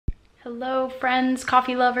Hello friends,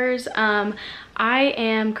 coffee lovers. I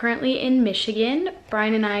am currently in Michigan.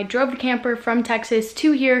 Brian and I drove the camper from Texas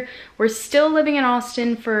to here. We're still living in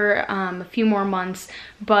Austin for a few more months,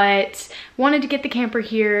 but wanted to get the camper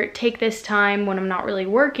here, take this time when I'm not really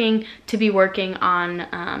working to be working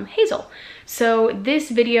on Hazel. So this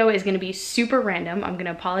video is gonna be super random. I'm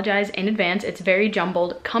gonna apologize in advance. It's very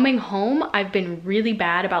jumbled. Coming home, I've been really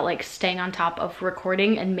bad about like staying on top of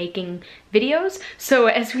recording and making videos. So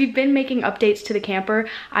as we've been making updates to the camper,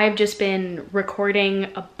 I've just been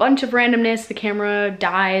recording a bunch of randomness. The camera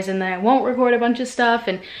dies and then I won't record a bunch of stuff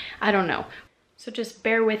and I don't know. So just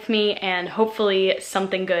bear with me and hopefully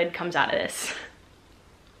something good comes out of this.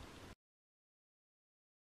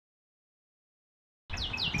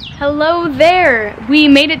 Hello there! We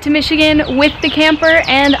made it to Michigan with the camper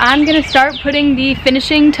and I'm gonna start putting the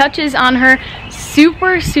finishing touches on her.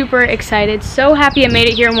 Super, super excited. So happy I made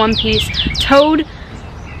it here in one piece. Towed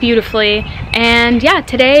beautifully. And yeah,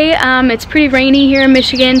 today it's pretty rainy here in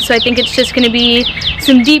Michigan, so I think it's just gonna be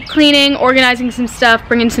some deep cleaning, organizing some stuff,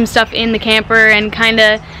 bringing some stuff in the camper and kind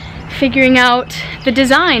of figuring out the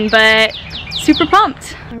design, but super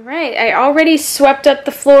pumped. All right, I already swept up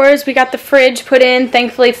the floors. We got the fridge put in,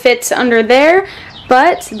 thankfully fits under there.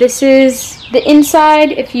 But this is the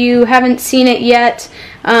inside. If you haven't seen it yet,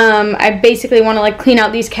 I basically want to like clean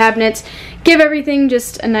out these cabinets, give everything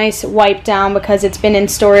just a nice wipe down because it's been in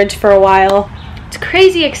storage for a while. It's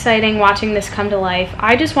crazy exciting watching this come to life.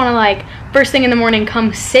 I just want to like first thing in the morning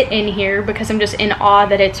come sit in here because I'm just in awe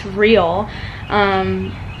that it's real.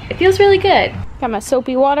 It feels really good. Got my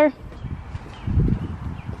soapy water.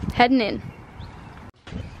 Heading in.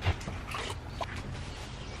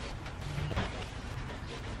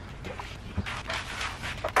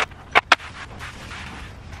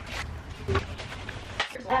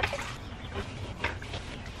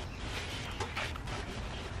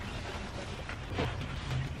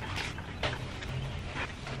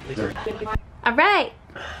 All right.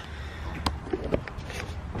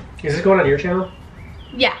 Is this going on your channel?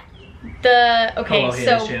 Yeah. Okay,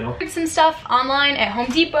 so picked some stuff online at Home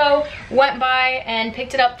Depot, went by and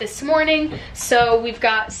picked it up this morning. So we've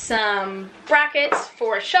got some brackets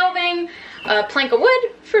for shelving, a plank of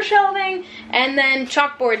wood for shelving, and then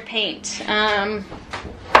chalkboard paint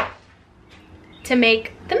to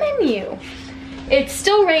make the menu. It's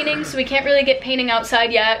still raining, so we can't really get painting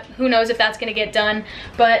outside yet. Who knows if that's gonna get done.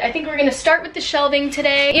 But I think we're gonna start with the shelving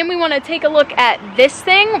today. And we wanna take a look at this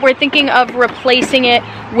thing. We're thinking of replacing it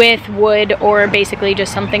with wood or basically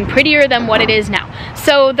just something prettier than what it is now.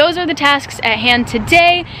 So those are the tasks at hand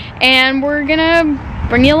today, and we're gonna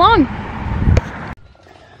bring you along.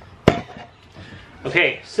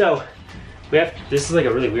 Okay, so we have, this is like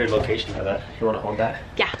a really weird location for that. You wanna hold that?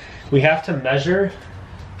 Yeah. We have to measure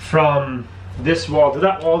from this wall to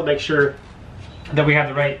that wall to make sure that we have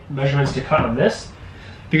the right measurements to cut on this,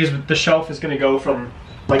 because the shelf is going to go from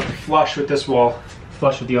like flush with this wall,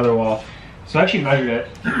 flush with the other wall. So I actually measured it.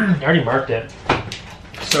 I already marked it.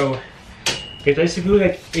 So it's basically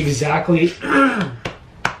like exactly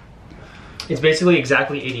it's basically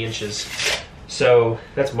exactly 80 inches. So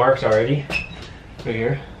that's marked already right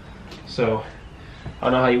here. So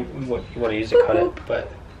I don't know how you want to use to cut it,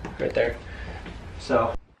 but right there.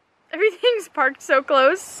 So Everything's parked so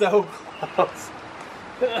close. so close.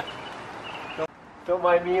 Don't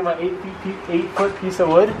mind me and my 8-foot piece of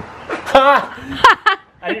wood.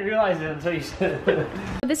 I didn't realize it until you said it.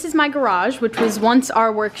 This is my garage, which was once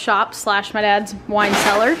our workshop slash my dad's wine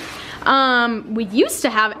cellar. We used to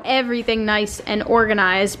have everything nice and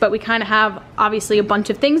organized, but we kind of have obviously a bunch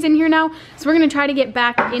of things in here now. So we're gonna try to get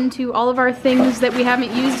back into all of our things that we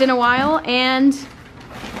haven't used in a while and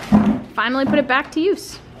finally put it back to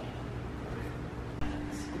use.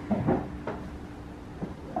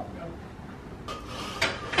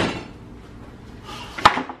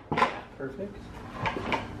 Perfect.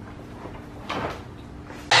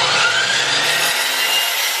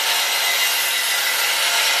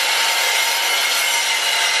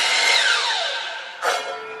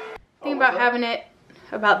 Think about having it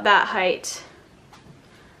about that height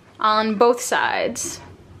on both sides.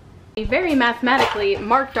 We very mathematically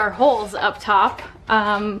marked our holes up top.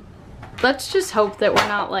 Let's just hope that we're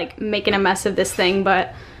not like making a mess of this thing,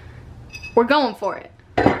 but we're going for it.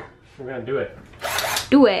 We're gonna do it.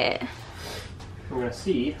 Do it. We're gonna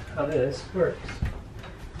see how this works.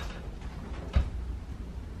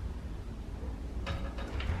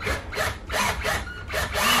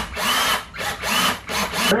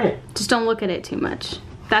 Alright. Just don't look at it too much.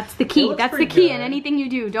 That's the key. That's the key in anything you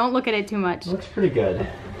do. Don't look at it too much. Looks pretty good.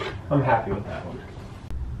 I'm happy with that one.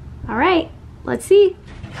 All right, let's see.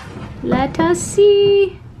 Let us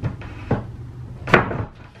see.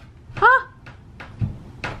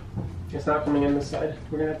 It's not coming in this side.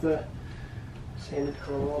 We're gonna have to sand it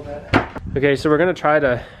down a little bit. Okay, so we're gonna try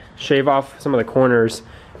to shave off some of the corners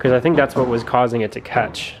because I think that's what was causing it to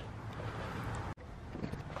catch.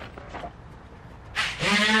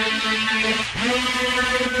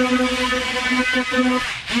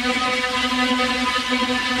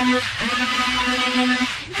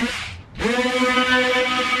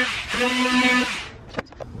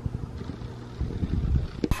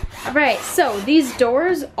 Alright, so these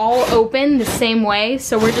doors all open the same way,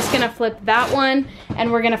 so we're just gonna flip that one and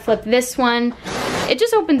we're gonna flip this one. It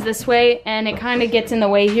just opens this way and it kind of gets in the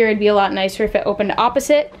way here. It'd be a lot nicer if it opened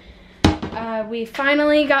opposite. We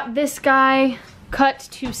finally got this guy cut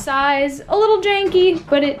to size. A little janky,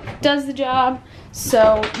 but it does the job.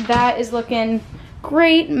 So that is looking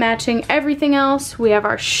great, matching everything else. We have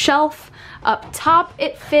our shelf up top.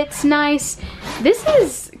 It fits nice. This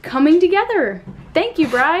is coming together. Thank you,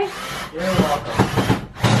 Bri. You're welcome.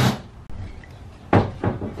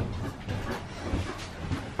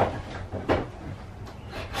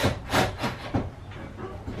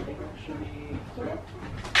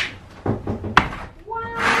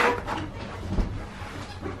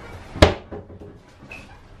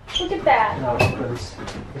 Look at that. No, it opens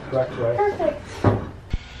the correct way. Perfect.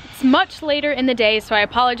 It's much later in the day, so I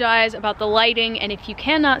apologize about the lighting and if you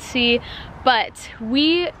cannot see, but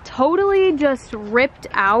we totally just ripped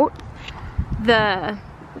out the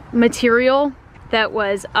material that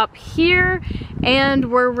was up here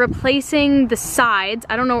and we're replacing the sides.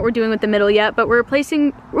 I don't know what we're doing with the middle yet, but we're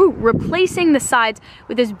replacing the sides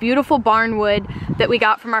with this beautiful barn wood that we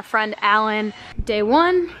got from our friend Alan. Day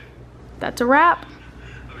one, that's a wrap.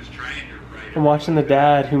 I'm watching the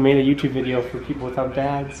dad who made a YouTube video for people without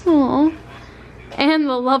dads. Aww. And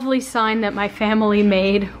the lovely sign that my family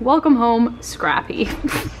made. Welcome home, Scrappy.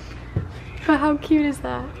 But how cute is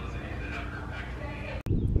that?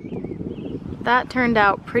 That turned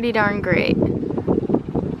out pretty darn great.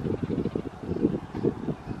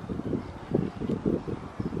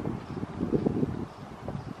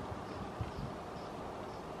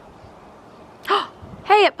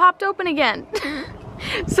 Hey, it popped open again.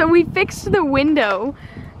 So we fixed the window.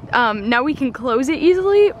 Now we can close it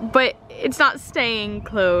easily, but it's not staying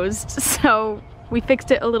closed. So we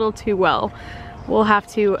fixed it a little too well. We'll have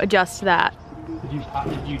to adjust that.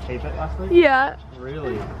 Did you tape it last night? Yeah.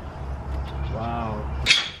 Really? Wow.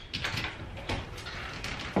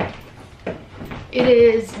 It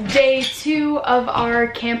is day 2 of our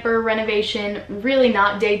camper renovation. Really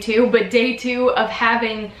not day 2, but day 2 of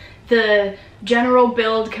having the general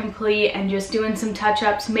build complete and just doing some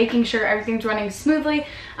touch-ups, making sure everything's running smoothly.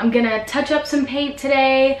 I'm gonna touch up some paint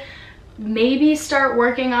today, maybe start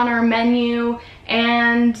working on our menu,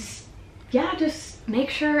 and yeah, just make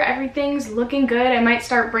sure everything's looking good. I might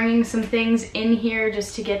start bringing some things in here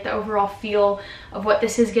just to get the overall feel of what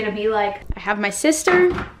this is gonna be like. I have my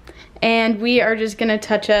sister, and we are just gonna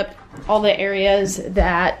touch up all the areas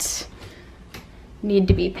that need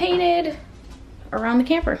to be painted around the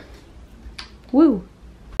camper. Woo.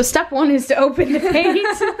 So step 1 is to open the paint.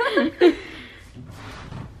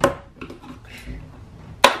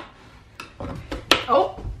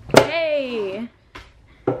 Oh, hey.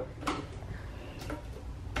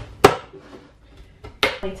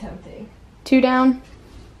 Really tempting. 2 down,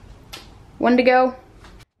 1 to go.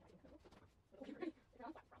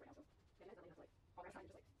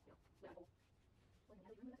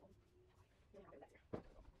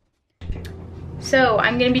 So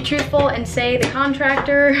I'm gonna be truthful and say the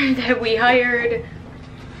contractor that we hired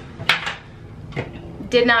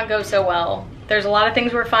did not go so well. There's a lot of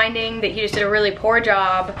things we're finding that he just did a really poor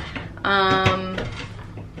job.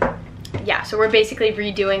 Yeah, so we're basically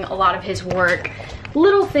redoing a lot of his work.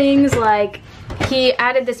 Little things like he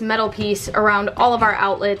added this metal piece around all of our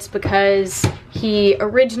outlets because he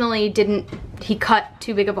originally he cut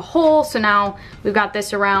too big of a hole, so now we've got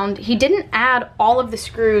this around. He didn't add all of the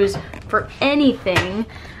screws for anything.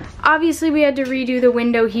 Obviously we had to redo the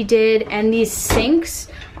window he did, and these sinks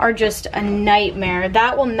are just a nightmare.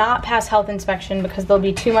 That will not pass health inspection because there'll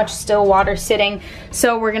be too much still water sitting,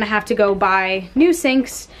 so we're gonna have to go buy new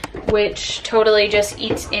sinks, which totally just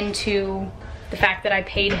eats into the fact that I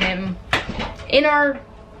paid him. In our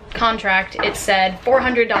contract, it said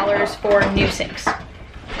 $400 for new sinks.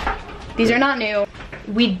 These are not new.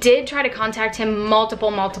 We did try to contact him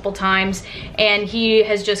multiple times, and he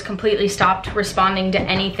has just completely stopped responding to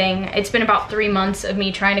anything. It's been about 3 months of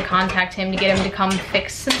me trying to contact him to get him to come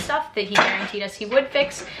fix some stuff that he guaranteed us he would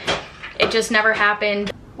fix. It just never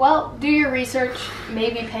happened. Well, do your research,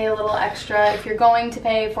 maybe pay a little extra if you're going to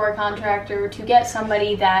pay for a contractor to get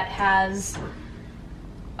somebody that has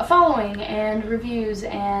a following and reviews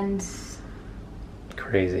and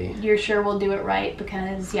crazy. you're sure we'll do it right,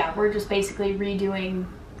 because yeah, we're just basically redoing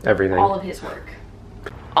Everything. all of his work.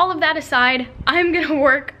 All of that aside, I'm gonna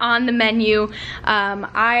work on the menu.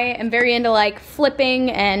 I am very into like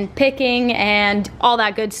flipping and picking and all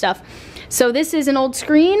that good stuff. So this is an old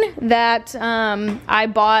screen that I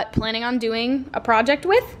bought planning on doing a project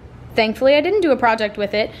with. Thankfully, I didn't do a project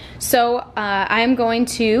with it. So I am going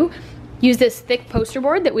to use this thick poster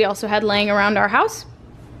board that we also had laying around our house,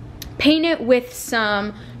 paint it with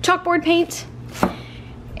some chalkboard paint,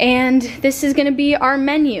 and this is gonna be our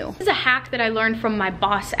menu. This is a hack that I learned from my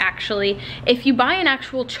boss, actually. If you buy an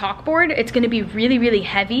actual chalkboard, it's gonna be really, really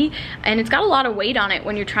heavy, and it's got a lot of weight on it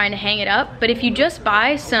when you're trying to hang it up. But if you just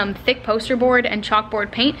buy some thick poster board and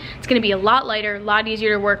chalkboard paint, it's gonna be a lot lighter, a lot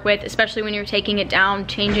easier to work with, especially when you're taking it down,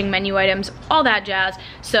 changing menu items, all that jazz.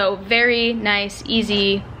 So very nice,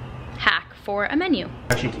 easy hack for a menu.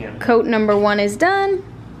 Actually can. Coat number 1 is done.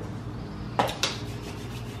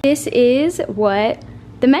 This is what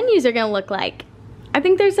the menus are gonna look like. I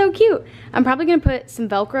think they're so cute. I'm probably gonna put some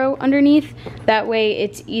Velcro underneath. That way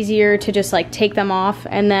it's easier to just like take them off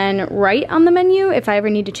and then write on the menu if I ever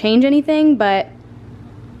need to change anything, but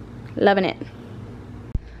loving it.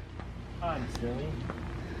 I'm silly.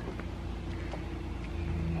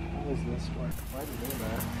 How does this work? Why do you do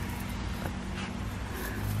that?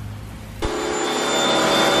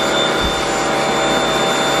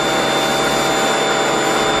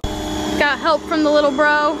 Got help from the little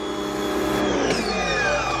bro.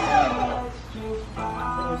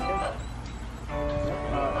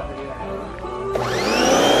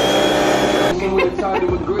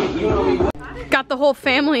 Got the whole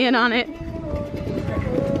family in on it.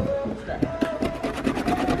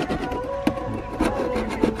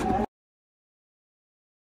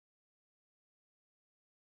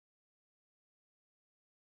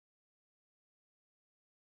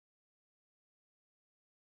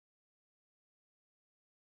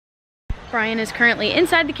 Brian is currently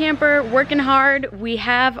inside the camper, working hard. We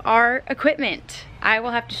have our equipment. I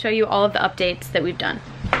will have to show you all of the updates that we've done.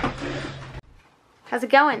 How's it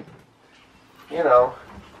going? You know.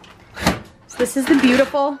 So this is the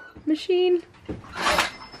beautiful machine.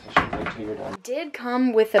 It did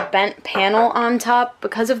come with a bent panel on top.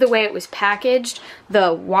 Because of the way it was packaged,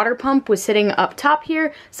 the water pump was sitting up top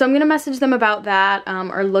here. So I'm gonna message them about that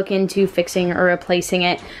or look into fixing or replacing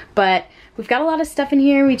it. But we've got a lot of stuff in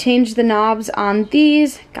here. We changed the knobs on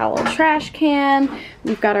these, got a little trash can.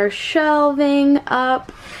 We've got our shelving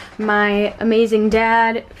up. My amazing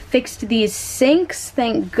dad fixed these sinks,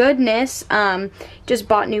 thank goodness. Just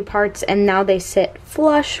bought new parts and now they sit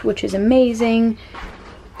flush, which is amazing.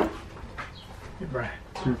 Right.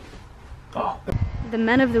 Oh. The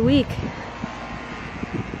men of the week.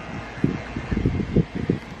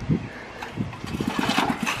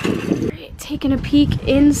 Alright, taking a peek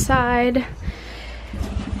inside.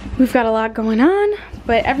 We've got a lot going on,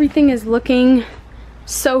 but everything is looking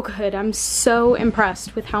so good. I'm so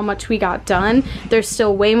impressed with how much we got done. There's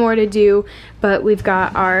still way more to do, but we've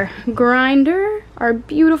got our grinder, our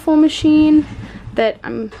beautiful machine that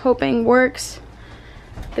I'm hoping works.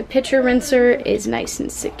 The pitcher rinser is nice and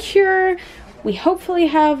secure. We hopefully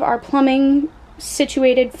have our plumbing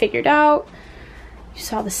situated, figured out. You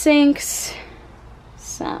saw the sinks,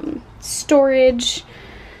 some storage.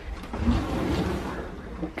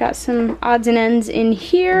 Got some odds and ends in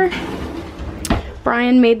here.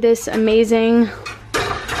 Brian made this amazing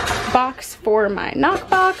box for my knock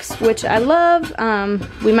box, which I love.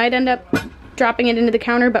 We might end up dropping it into the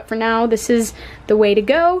counter, but for now, this is the way to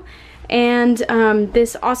go. And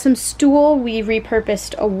this awesome stool we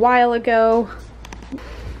repurposed a while ago,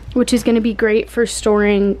 which is gonna be great for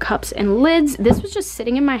storing cups and lids. This was just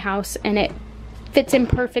sitting in my house and it fits in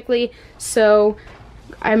perfectly, so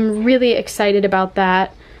I'm really excited about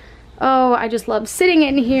that. Oh, I just love sitting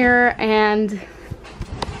in here and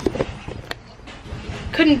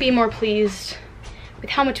couldn't be more pleased with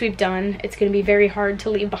how much we've done. It's gonna be very hard to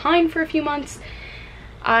leave behind for a few months.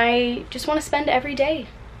 I just wanna spend every day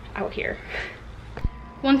out here.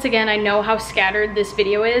 Once again, I know how scattered this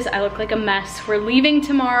video is. I look like a mess. We're leaving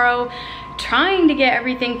tomorrow, trying to get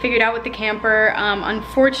everything figured out with the camper.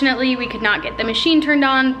 Unfortunately, we could not get the machine turned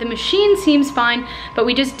on. The machine seems fine, but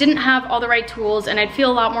we just didn't have all the right tools, and I'd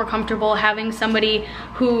feel a lot more comfortable having somebody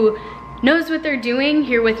who knows what they're doing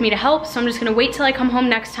here with me to help. So I'm just gonna wait till I come home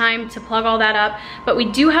next time to plug all that up. But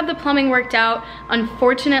we do have the plumbing worked out.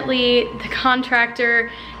 Unfortunately, the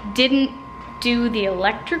contractor didn't do the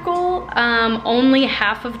electrical. Only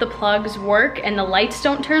half of the plugs work and the lights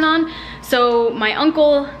don't turn on. So my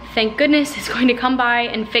uncle, thank goodness, is going to come by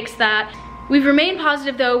and fix that. We've remained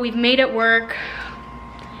positive though, we've made it work.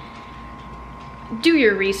 do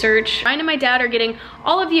your research. Ryan and my dad are getting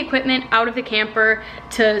all of the equipment out of the camper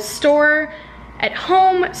to store at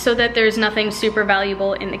home so that there's nothing super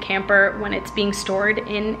valuable in the camper when it's being stored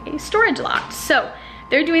in a storage lot. So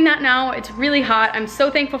they're doing that now. It's really hot. I'm so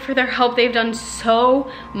thankful for their help. They've done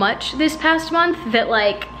so much this past month that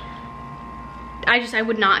like, I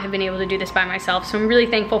would not have been able to do this by myself. So I'm really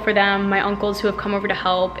thankful for them, my uncles who have come over to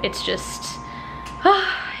help. It's just,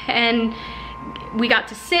 and we got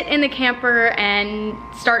to sit in the camper and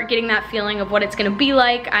start getting that feeling of what it's gonna be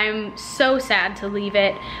like. I'm so sad to leave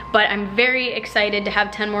it, but I'm very excited to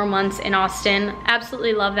have 10 more months in Austin.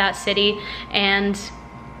 Absolutely love that city, and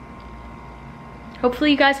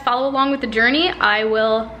hopefully you guys follow along with the journey. I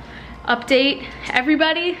will update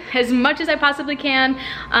everybody as much as I possibly can.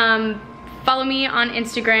 Follow me on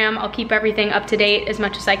Instagram. I'll keep everything up to date as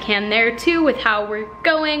much as I can there too, with how we're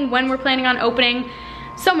going, when we're planning on opening.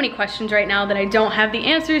 So many questions right now that I don't have the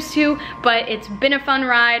answers to, but it's been a fun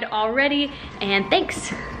ride already, and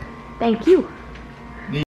thanks. Thank you.